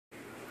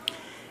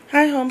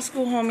Hi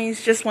homeschool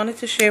homies, just wanted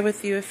to share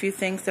with you a few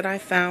things that I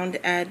found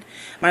at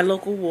my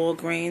local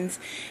Walgreens.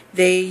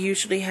 They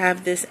usually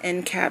have this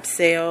end cap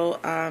sale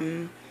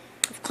of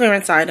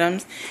clearance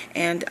items,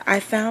 and I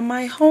found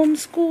my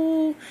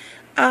homeschool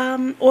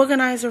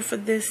organizer for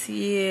this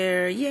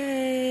year.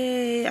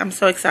 Yay! I'm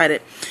so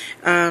excited.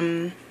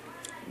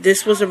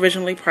 This was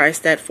originally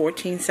priced at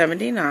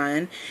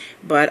 $14.79,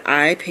 but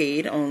I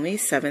paid only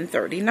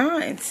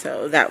 $7.39,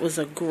 so that was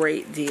a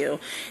great deal.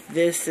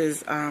 This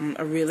is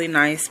a really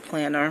nice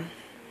planner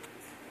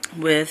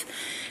with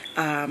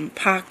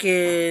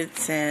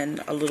pockets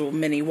and a little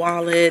mini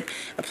wallet,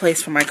 a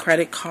place for my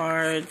credit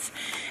cards,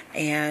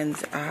 and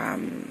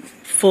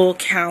full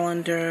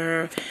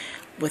calendar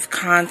with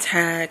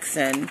contacts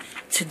and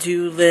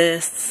to-do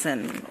lists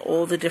and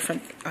all the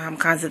different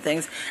kinds of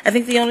things. I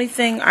think the only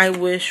thing I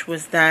wish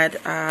was that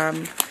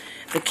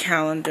the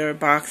calendar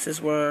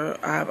boxes were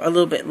a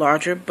little bit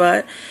larger,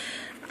 but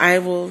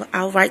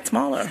I'll write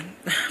smaller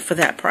for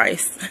that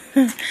price.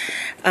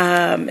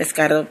 It's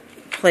got a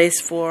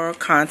place for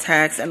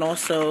contacts, and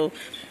also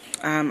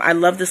I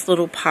love this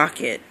little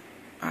pocket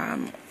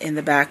in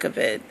the back of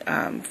it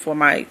for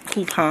my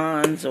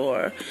coupons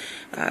or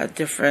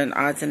different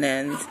odds and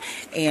ends,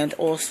 and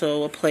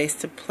also a place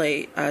to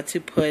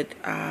put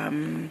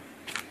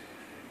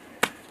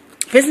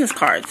business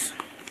cards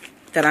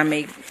that I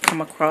may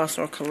come across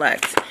or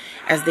collect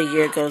as the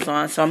year goes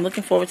on. So I'm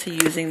looking forward to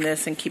using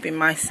this and keeping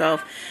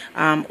myself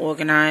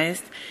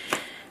organized.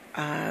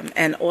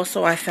 And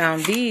also I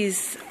found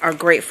these are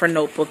great for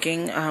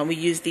notebooking. We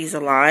use these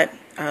a lot,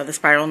 the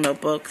spiral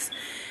notebooks.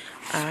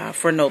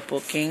 For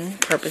notebooking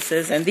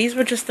purposes, and these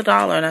were just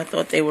 $1, and I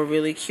thought they were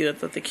really cute. I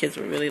thought the kids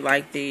would really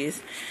like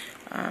these.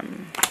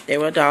 They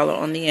were $1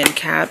 on the end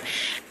cap,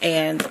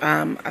 and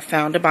I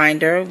found a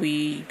binder.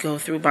 We go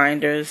through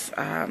binders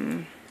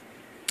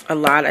a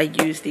lot. I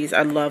use these.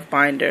 I love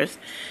binders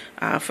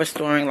for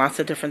storing lots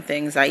of different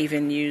things. I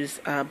even use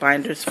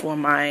binders for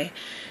my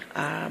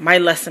my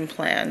lesson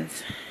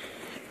plans.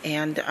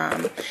 And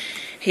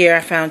here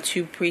I found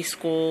 2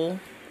 preschool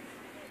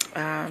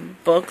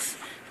books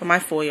for my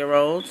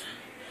 4-year-old.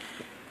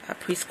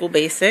 Preschool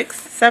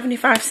Basics,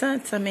 75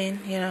 cents. I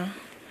mean, you know,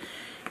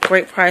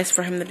 great price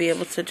for him to be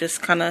able to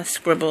just kind of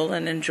scribble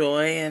and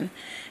enjoy and,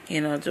 you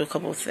know, do a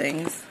couple of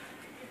things.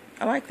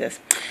 I like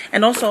this.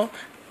 And also,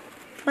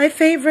 my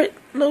favorite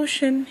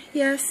lotion,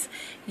 yes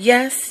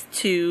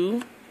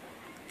to,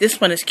 this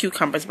one is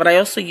cucumbers, but I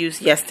also use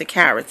yes to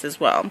carrots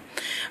as well.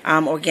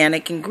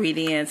 Organic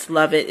ingredients,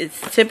 love it. It's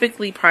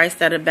typically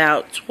priced at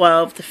about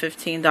 $12 to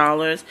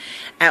 $15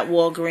 at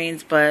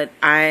Walgreens, but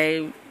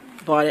I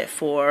bought it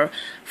for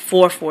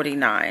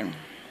 $4.49.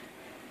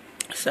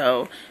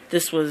 So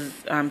this was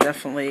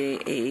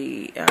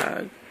definitely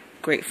a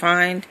great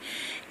find.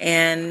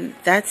 And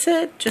that's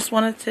it. Just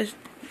wanted to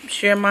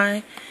share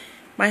my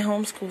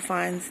homeschool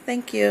finds.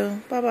 Thank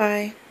you.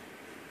 Bye-bye.